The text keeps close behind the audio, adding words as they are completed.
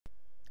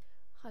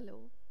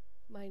Hello,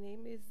 my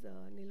name is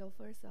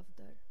Nilofer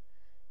Safdar,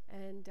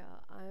 and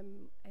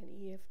I'm an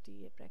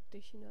EFT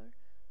practitioner,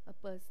 a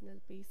personal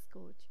peace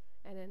coach,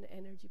 and an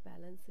energy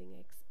balancing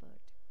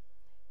expert.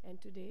 And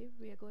today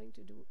we are going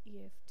to do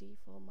EFT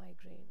for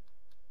migraine.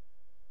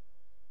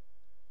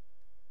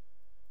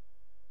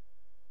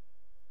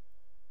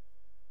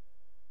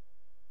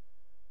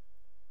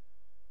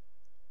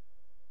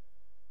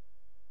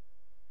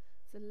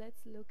 So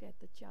let's look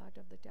at the chart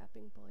of the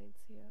tapping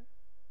points here.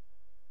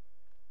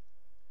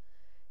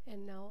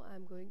 And now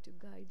I'm going to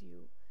guide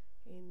you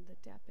in the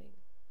tapping.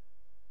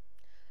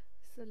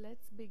 So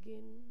let's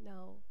begin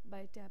now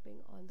by tapping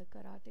on the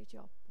karate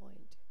chop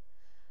point.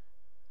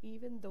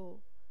 Even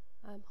though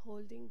I'm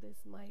holding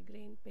this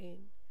migraine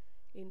pain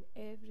in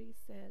every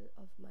cell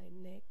of my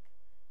neck,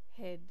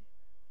 head,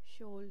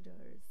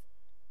 shoulders,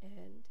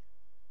 and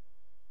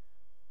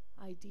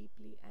I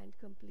deeply and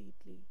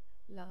completely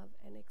love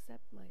and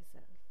accept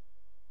myself.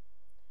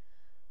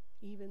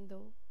 Even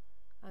though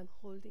I'm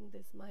holding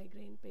this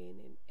migraine pain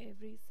in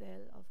every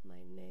cell of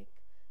my neck,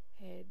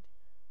 head,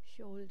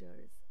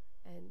 shoulders,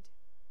 and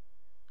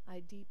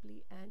I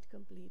deeply and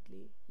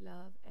completely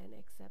love and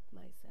accept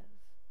myself.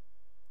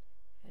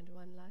 And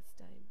one last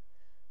time,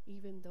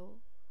 even though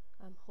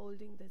I'm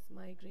holding this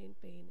migraine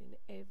pain in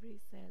every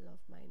cell of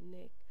my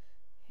neck,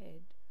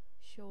 head,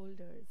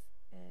 shoulders,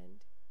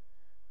 and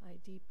I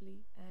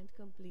deeply and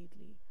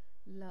completely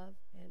love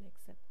and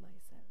accept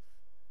myself.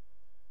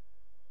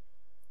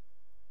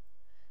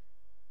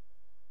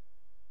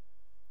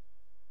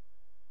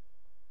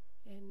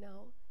 And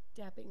now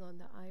tapping on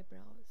the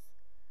eyebrows.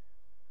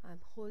 I'm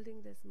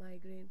holding this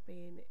migraine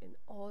pain in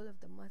all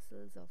of the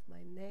muscles of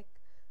my neck,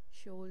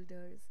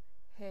 shoulders,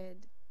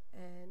 head,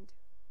 and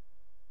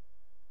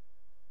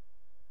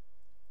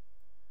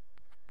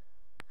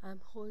I'm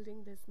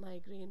holding this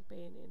migraine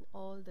pain in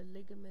all the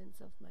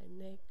ligaments of my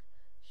neck,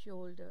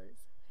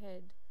 shoulders,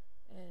 head,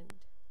 and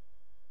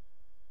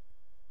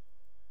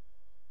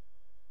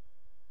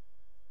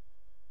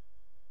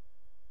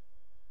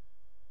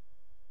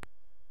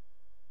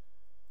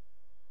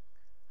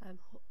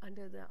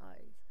under the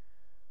eyes.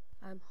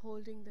 I'm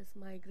holding this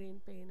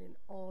migraine pain in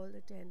all the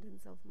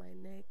tendons of my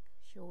neck,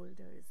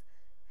 shoulders,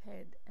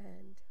 head,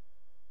 and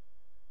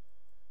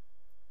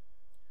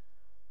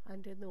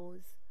under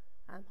nose.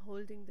 I'm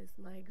holding this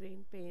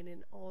migraine pain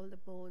in all the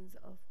bones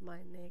of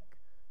my neck,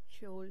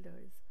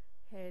 shoulders,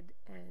 head,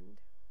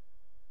 and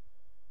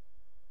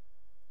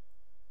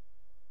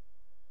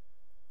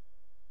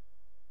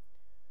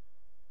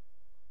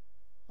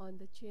on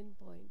the chin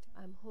point.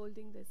 I'm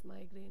holding this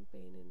migraine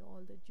pain in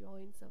all the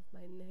joints of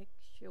my neck,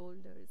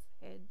 shoulders,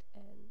 head,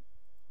 and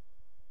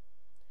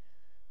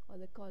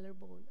on the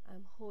collarbone.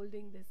 I'm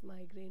holding this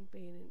migraine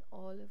pain in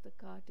all of the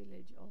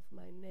cartilage of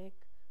my neck,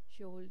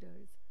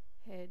 shoulders,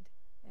 head,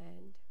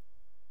 and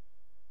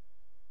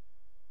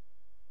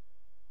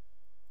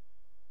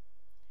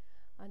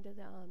under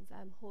the arms.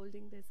 I'm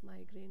holding this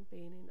migraine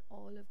pain in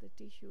all of the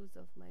tissues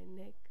of my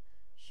neck,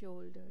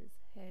 shoulders,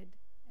 head,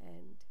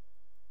 and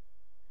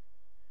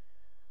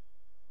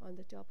on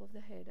the top of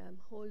the head. I'm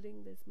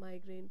holding this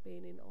migraine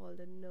pain in all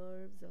the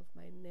nerves of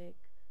my neck,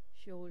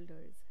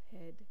 shoulders,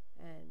 head,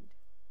 and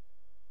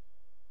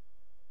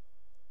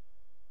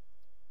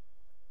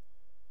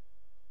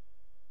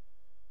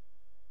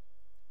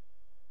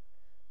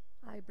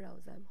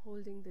eyebrows. I'm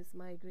holding this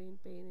migraine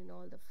pain in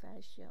all the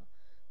fascia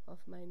of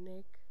my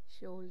neck,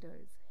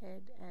 shoulders,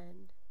 head,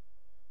 and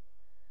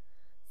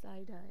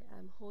side eye.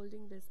 I'm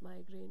holding this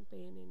migraine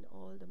pain in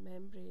all the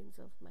membranes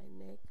of my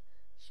neck,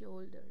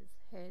 shoulders,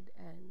 head,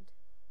 and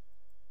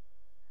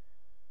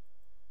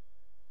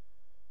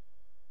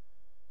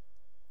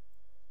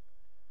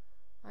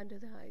under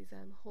the eyes.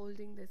 I'm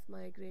holding this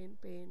migraine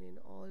pain in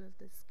all of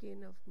the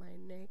skin of my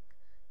neck,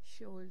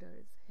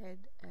 shoulders, head,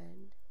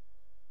 and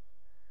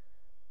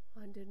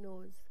under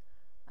nose.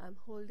 I'm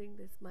holding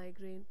this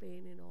migraine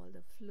pain in all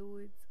the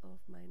fluids of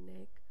my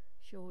neck,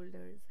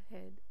 shoulders,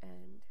 head,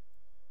 and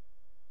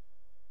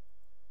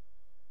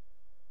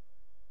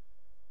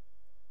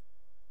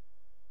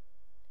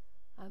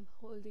I'm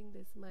holding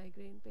this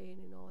migraine pain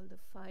in all the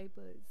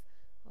fibers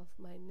of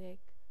my neck,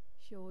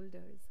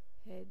 shoulders,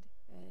 head,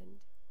 and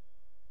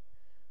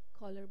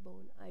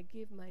collarbone. I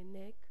give my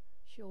neck,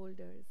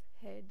 shoulders,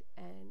 head,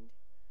 and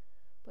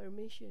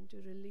permission to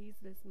release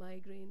this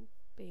migraine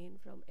pain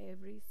from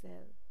every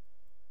cell.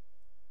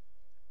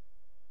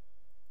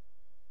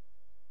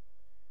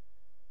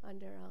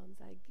 Underarms.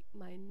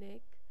 My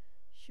neck,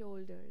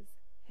 shoulders,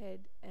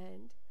 head,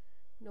 and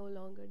no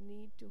longer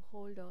need to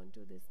hold on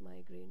to this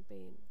migraine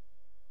pain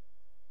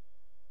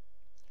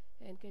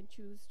and can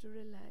choose to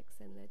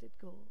relax and let it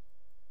go.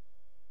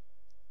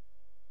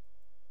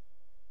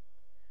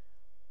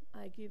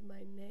 I give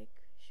my neck,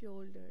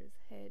 shoulders,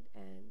 head,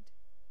 and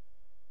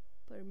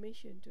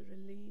permission to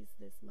release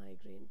this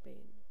migraine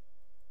pain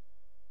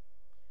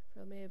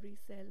from every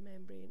cell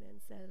membrane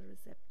and cell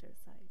receptor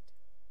site.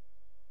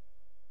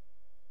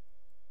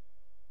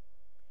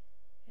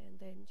 And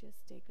then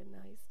just take a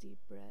nice deep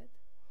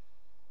breath